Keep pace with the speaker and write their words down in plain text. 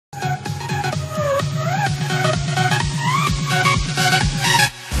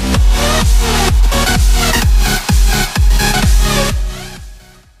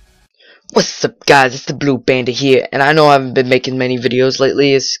What's up, guys? It's the Blue Bandit here, and I know I haven't been making many videos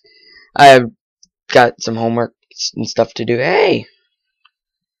lately. I've got some homework and stuff to do. Hey,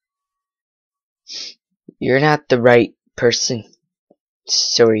 you're not the right person.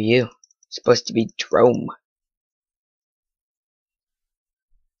 So are you. Supposed to be Drome.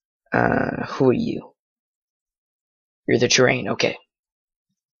 Who are you? You're the terrain. Okay.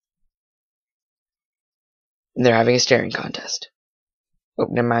 And they're having a staring contest. Oh,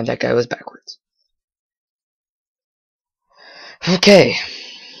 never mind. That guy was backwards. Okay.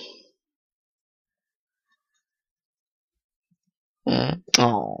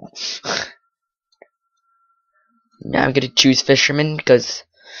 Oh. Now I'm gonna choose fisherman because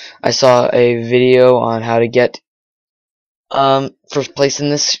I saw a video on how to get first place in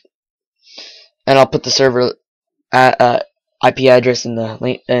this, and I'll put the server IP address in the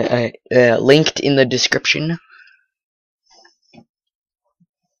link, linked in the description.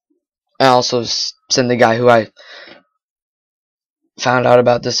 I also send the guy who I found out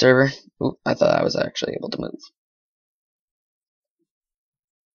about this server. Ooh, I thought I was actually able to move.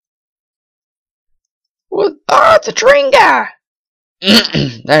 What? Oh, it's a train guy!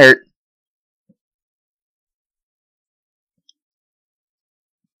 That hurt.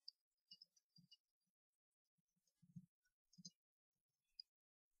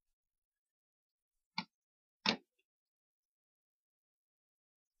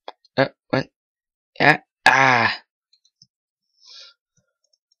 What? Yeah. Ah.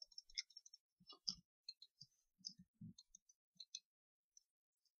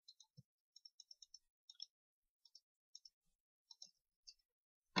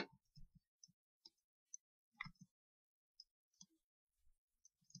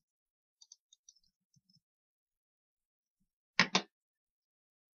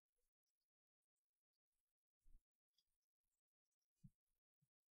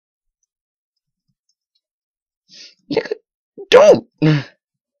 Don't!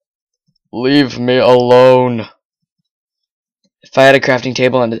 Leave me alone. If I had a crafting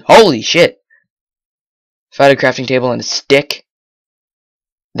table and holy shit! If I had a crafting table and a stick,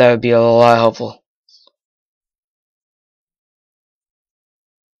 that would be a lot helpful.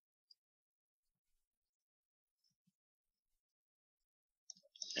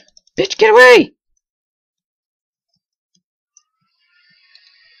 Bitch, get away!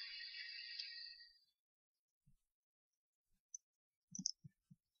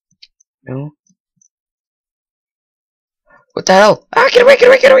 No. What the hell? Ah, get away, get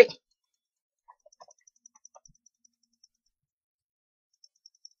away, get away!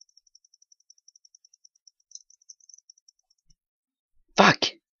 Fuck.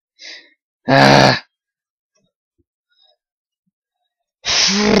 Ah.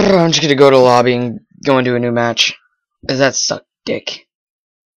 I'm just gonna go to the lobby and go into a new match. Cause that sucked dick.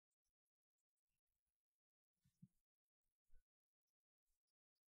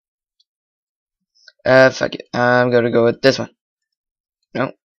 Fuck it. I'm gonna go with this one.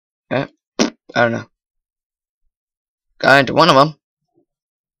 No. I don't know. Got into one of them.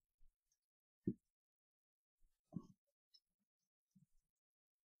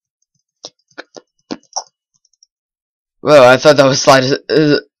 Whoa, I thought that was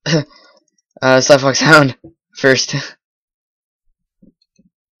Slidefox Sound first.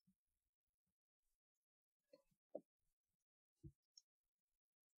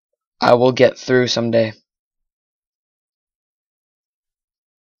 I will get through someday.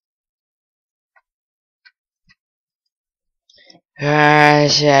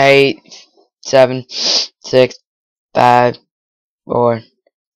 Gosh, 8, 7, 6, 5, 4.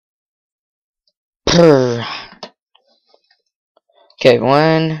 Okay,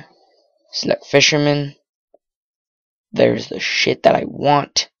 1. Select fisherman. There's the shit that I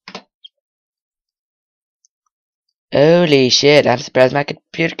want. Holy shit, I'm surprised my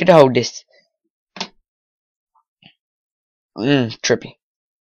computer could hold this. Trippy.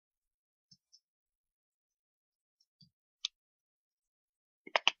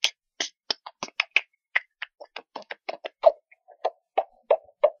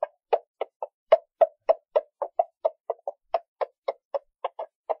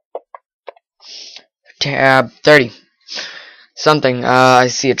 Tab 30. Something. I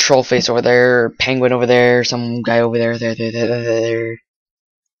see a troll face over there, penguin over there, some guy over there, there.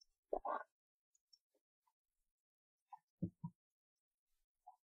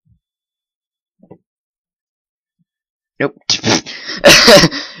 Nope.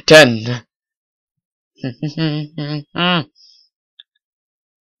 10.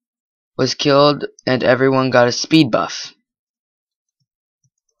 Was killed, and everyone got a speed buff.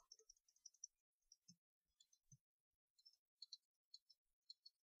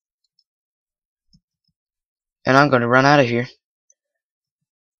 And I'm going to run out of here.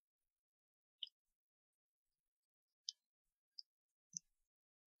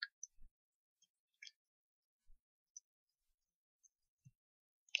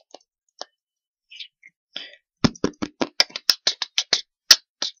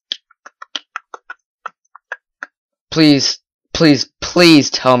 Please, please, please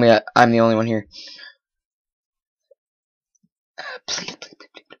tell me I'm the only one here. Please, please,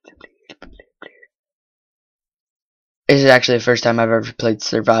 please, please, please, please, please. This is actually the first time I've ever played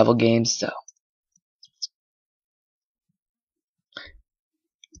survival games, so.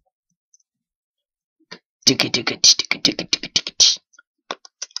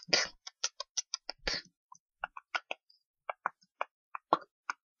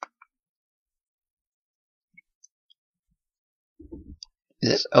 Is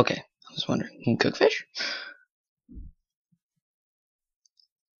this okay? I was wondering. Can you cook fish?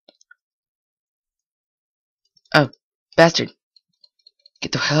 Oh, bastard!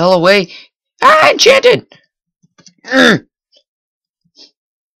 Get the hell away! Ah, enchanted!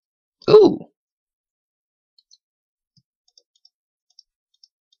 Ooh.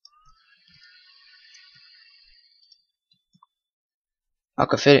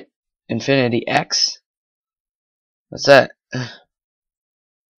 Aquafit Infinity X. What's that?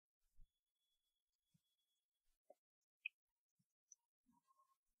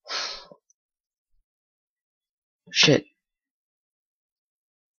 Shit.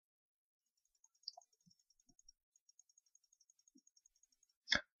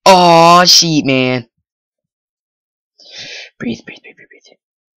 Aw, shit, man. Breathe, breathe, breathe, breathe, breathe.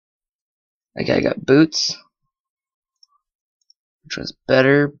 Okay, I got boots. Which one's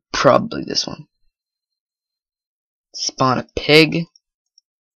better? Probably this one. Spawn a pig.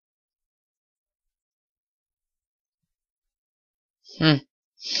 Damn.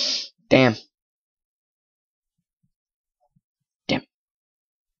 Damn.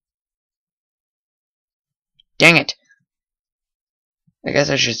 Dang it. I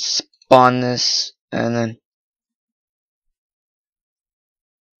guess I should spawn this and then.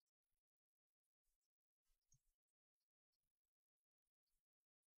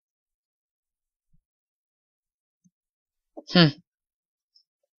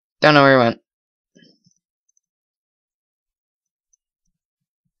 Don't know where it went.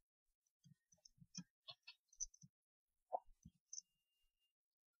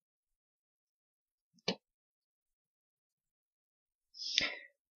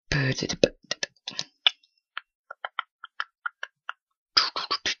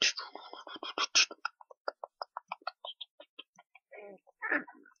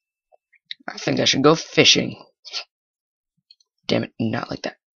 I think I should go fishing. Damn it, not like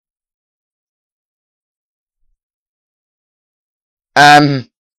that.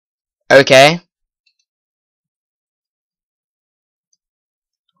 Okay.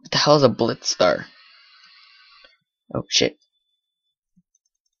 What the hell is a blitz star? Oh, shit.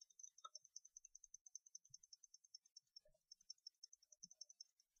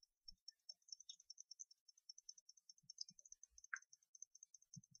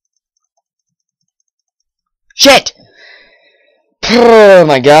 Shit! Oh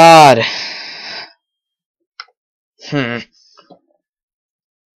my god.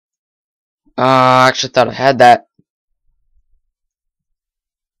 I actually thought I had that.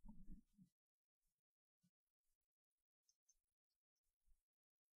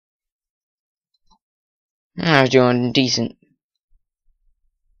 I was doing decent.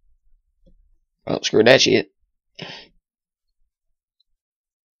 Oh, screw that shit.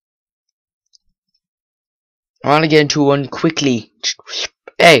 I want to get into one quickly.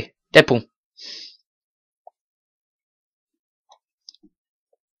 Hey, Deadpool.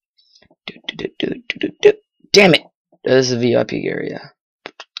 Damn it. This is a VIP area.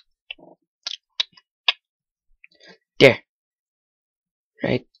 There.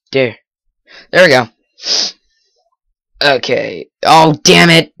 Right there. There we go. Okay. Oh,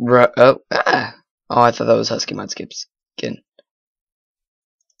 damn it. Oh, I thought that was Husky Mudskip's skin.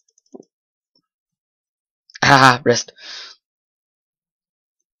 Haha, wrist.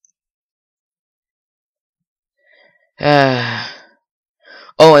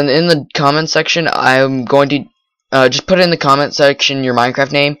 Oh, and in the comment section, I'm going to just put in the comment section your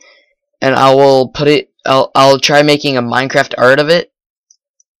Minecraft name, and I will put it. I'll try making a Minecraft art of it.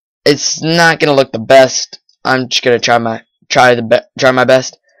 It's not gonna look the best. I'm just gonna try my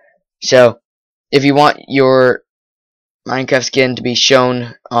best. So, if you want your Minecraft skin to be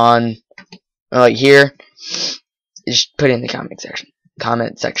shown on like here, just put it in the comment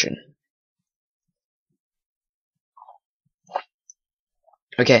section.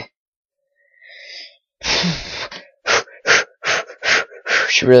 Okay.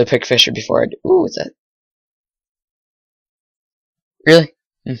 Should really pick Fisher before I do. Ooh, what's that? Really?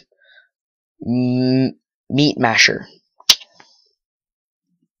 Meat masher.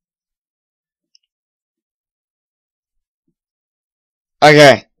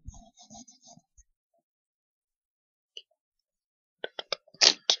 Okay.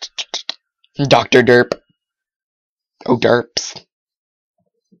 Dr. Derp. Oh, derps.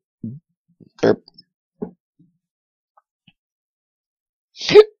 Derp.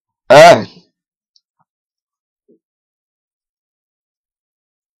 Ah.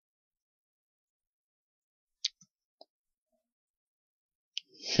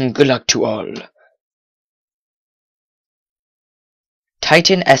 Good luck to all.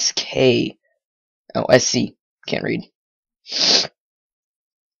 Titan SK. Oh, SC. Can't read.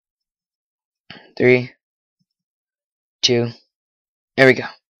 3, 2. There we go.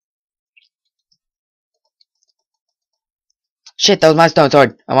 Shit, that was my stone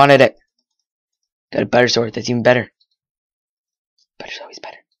sword. I wanted it. Got a better sword. That's even better. Better's always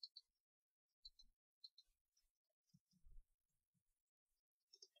better.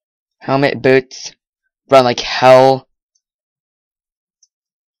 Helmet, boots. Run like hell.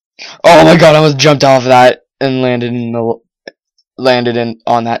 Oh my god, I almost jumped off of that and landed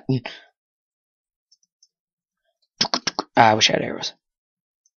on that. I wish I had arrows.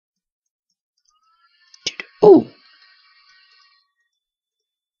 Ooh.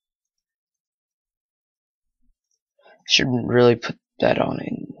 Shouldn't really put that on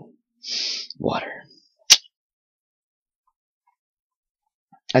in water.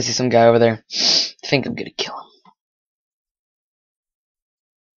 I see some guy over there. I think I'm gonna kill him.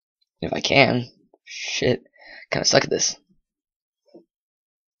 If I can. Shit. Kinda suck at this.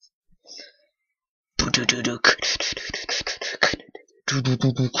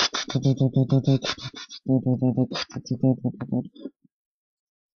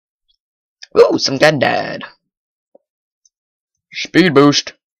 Ooh, some guy died. Speed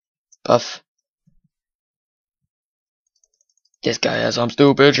boost. Buff. This guy has some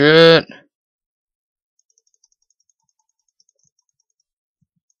stupid shit.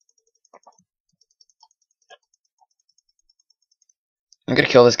 I'm gonna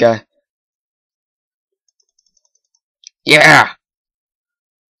kill this guy. Yeah!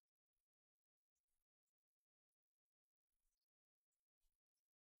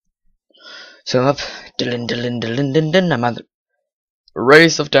 So up. I'm on the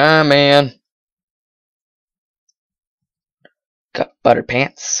race of time, man. Got butter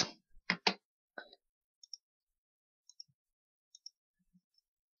pants.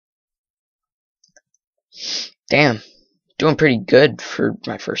 Damn. Doing pretty good for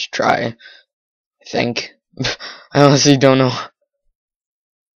my first try. I think. I honestly don't know.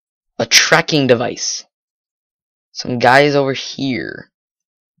 A tracking device. Some guys over here.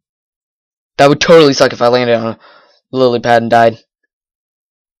 That would totally suck if I landed on a lily pad and died.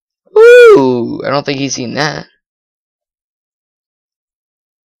 Ooh, I don't think he's seen that.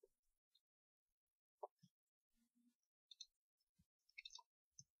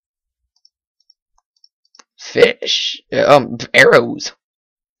 Fish. Arrows.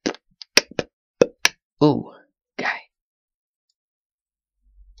 Ooh, guy.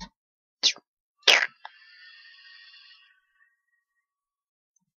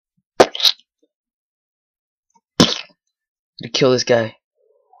 To kill this guy.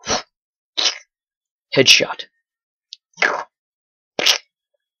 Headshot.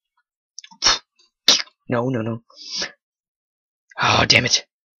 No, no, no. Oh, damn it.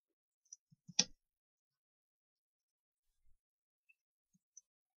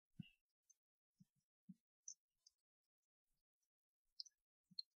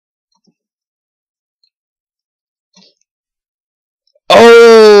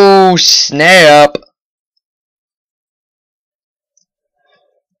 Oh, snap.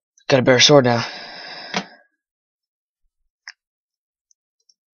 Got a better sword now.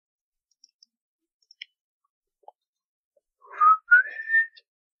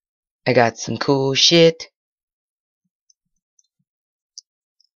 I got some cool shit.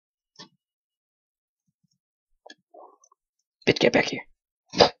 Bitch, get back here.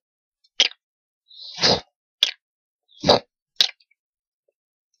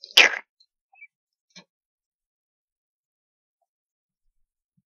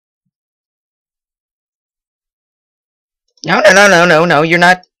 No, no, no, no, no, no, you're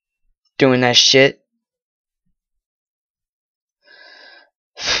not doing that shit.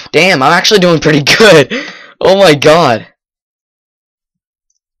 Damn, I'm actually doing pretty good. Oh my god.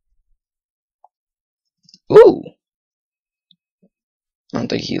 Ooh. I don't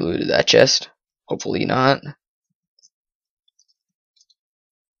think he looted that chest. Hopefully not.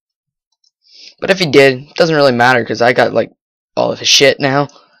 But if he did, it doesn't really matter because I got like all of his shit now.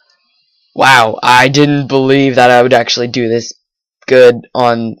 Wow, I didn't believe that I would actually do this good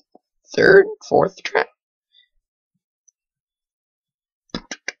on third, fourth try.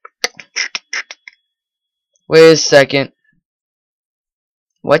 Wait a second.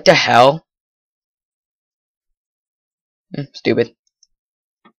 What the hell? Stupid.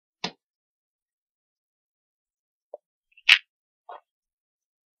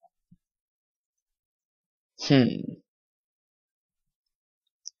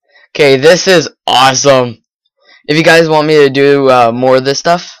 Okay, this is awesome. If you guys want me to do more of this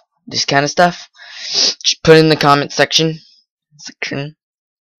stuff, this kind of stuff, just put it in the comment section.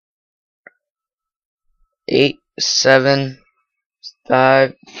 8, 7,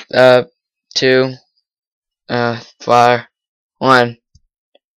 5, 2, 5, 1. I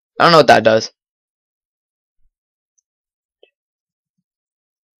don't know what that does.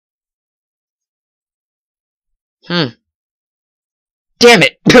 Damn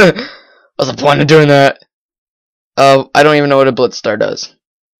it! What's the point of doing that? I don't even know what a blitz star does.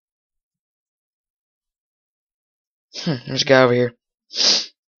 There's a guy over here.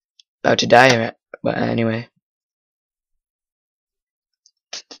 About to die, but anyway.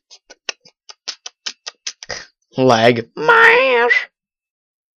 Lag. My ass.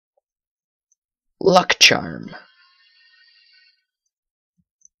 Luck charm.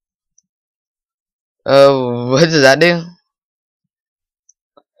 Oh, what does that do?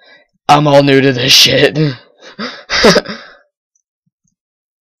 I'm all new to this shit.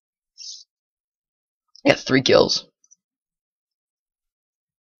 Got 3 kills.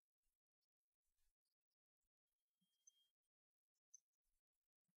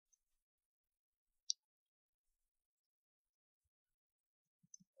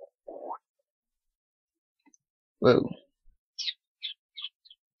 Whoa.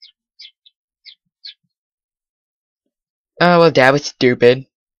 Oh, well, that was stupid.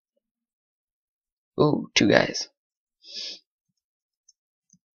 Ooh, 2 guys.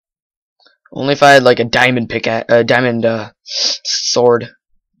 Only if I had like a diamond sword.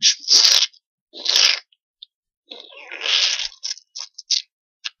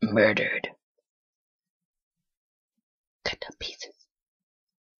 Murdered. Cut to pieces.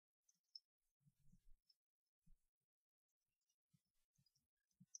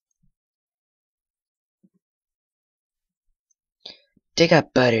 They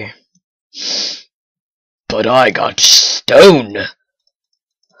got butter. But I got stone.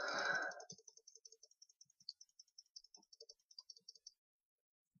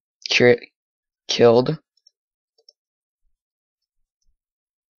 Killed.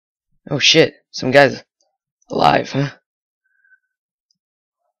 Oh shit, some guy's alive, huh?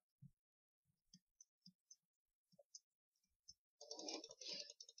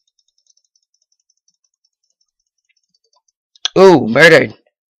 Ooh, murdered.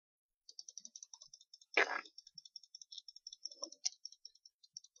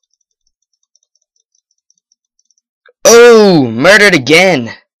 Oh, murdered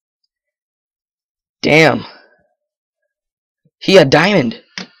again. Damn. He a diamond.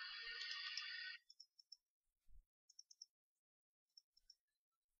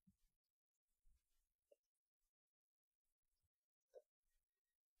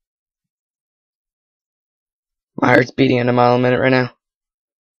 My heart's beating at a mile a minute right now.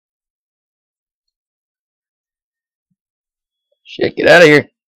 Shit, get out of here.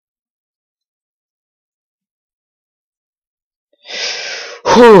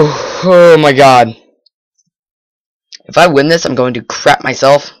 Whew, oh my god. If I win this, I'm going to crap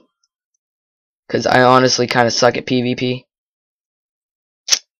myself. Because I honestly kind of suck at PvP.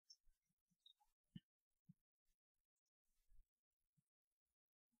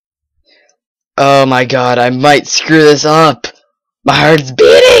 Oh my god, I might screw this up. My heart's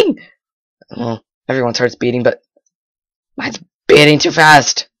beating! Well, everyone's heart's beating, but mine's beating too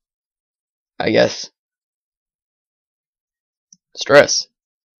fast. I guess. Stress.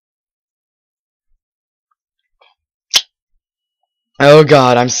 Oh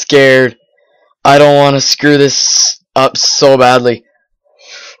god, I'm scared. I don't want to screw this up so badly.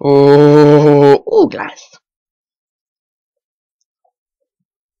 Ooh, glass.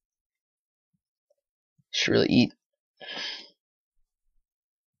 Should really eat.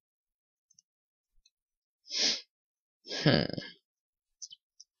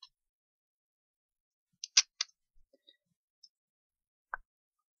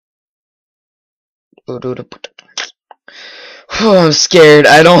 Oh, I'm scared.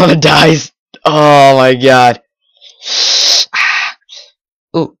 I don't want to die. Oh my god.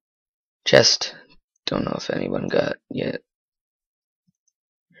 Ooh, chest. don't know if anyone got yet.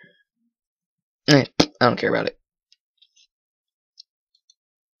 I don't care about it.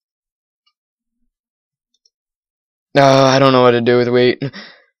 I don't know what to do with wheat.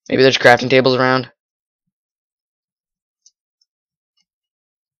 Maybe there's crafting tables around.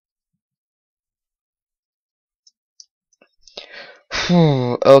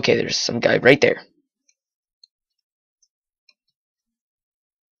 Okay, there's some guy right there.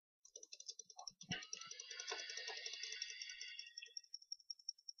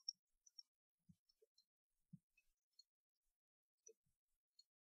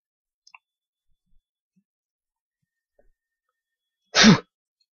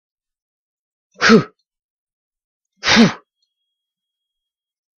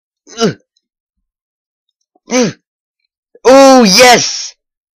 Oh, yes!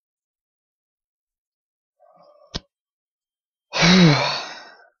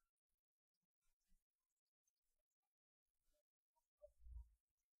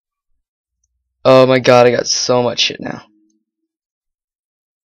 Oh my god, I got so much shit now.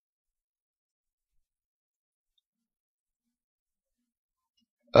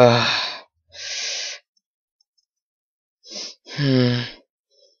 I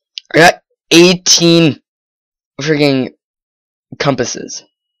got 18 freaking compasses.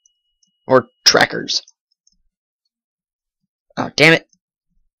 Or trackers. Oh, damn it.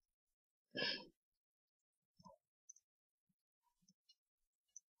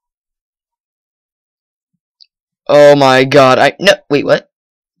 Oh my god, no, wait, what?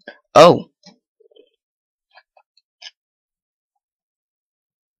 Oh.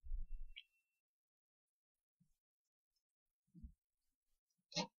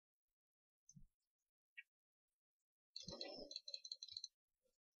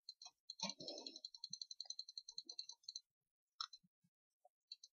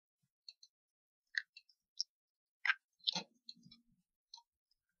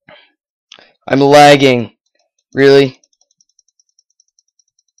 I'm lagging. Really?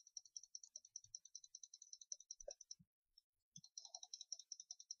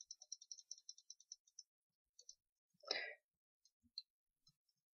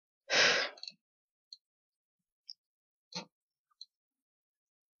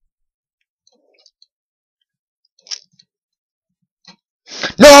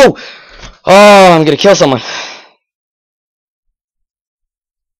 No! Oh, I'm gonna kill someone.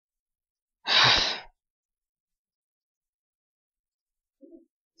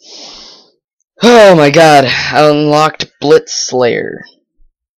 Oh my god, I unlocked Blitz Slayer.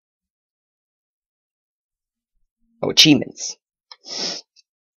 Oh, achievements.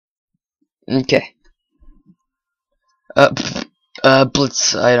 Okay.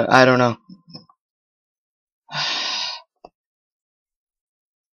 Blitz, I don't know.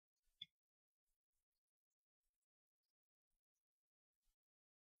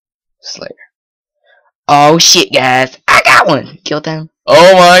 Slayer. Oh shit, guys. I got one! Kill them.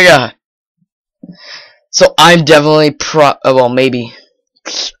 Oh my god. So I'm definitely well, maybe.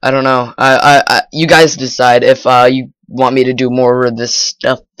 I don't know. You guys decide if you want me to do more of this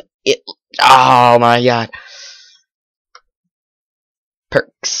stuff. Oh my god.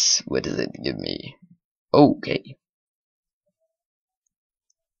 Perks. What does it give me? Okay.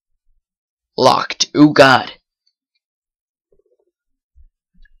 Locked. Oh god.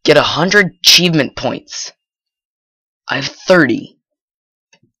 Get 100 achievement points. I have 30.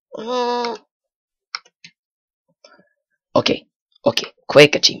 Okay. Okay.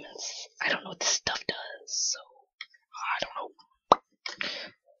 Quick achievements. I don't know what this stuff does, so I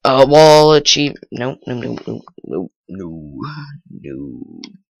don't know. Wall achieve. No.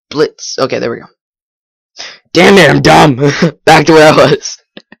 Blitz. Okay, there we go. Damn it, I'm dumb. Back to where I was.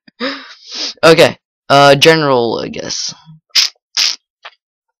 Okay. General, I guess.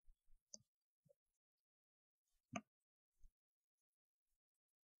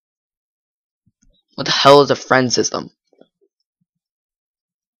 What the hell is a friend system?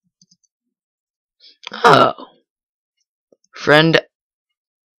 Oh. Friend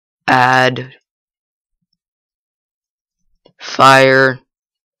add fire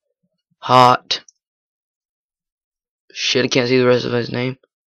hot. Shit, I can't see the rest of his name.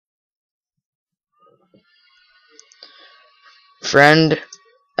 Friend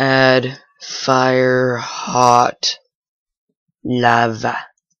add fire hot lava.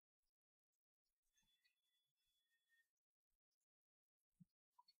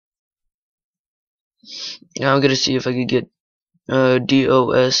 Now I'm gonna see if I could get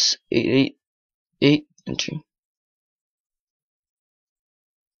DOS 888 entry.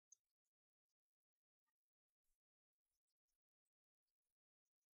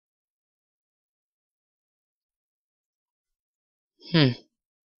 Hmm.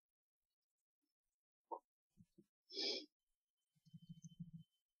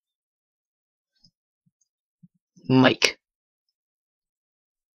 Mike.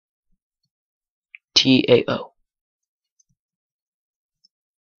 T-A-O.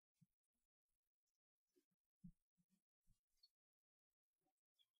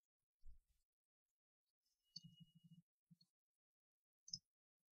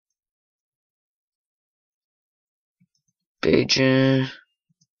 Beijing.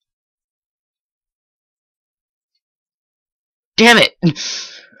 Damn it!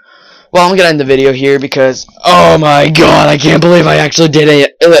 Well, I'm gonna end the video here because, oh my god, I can't believe I actually did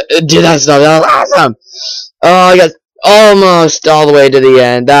it. Did that stuff. That was awesome. Oh, I got almost all the way to the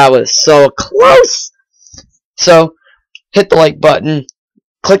end. That was so close. So, hit the like button,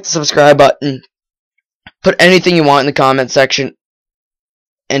 click the subscribe button, put anything you want in the comment section,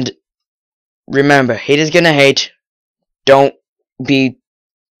 and remember, hate is gonna hate. Don't be,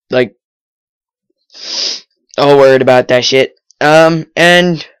 like, all worried about that shit.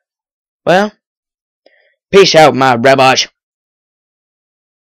 And, well, peace out, my rebels.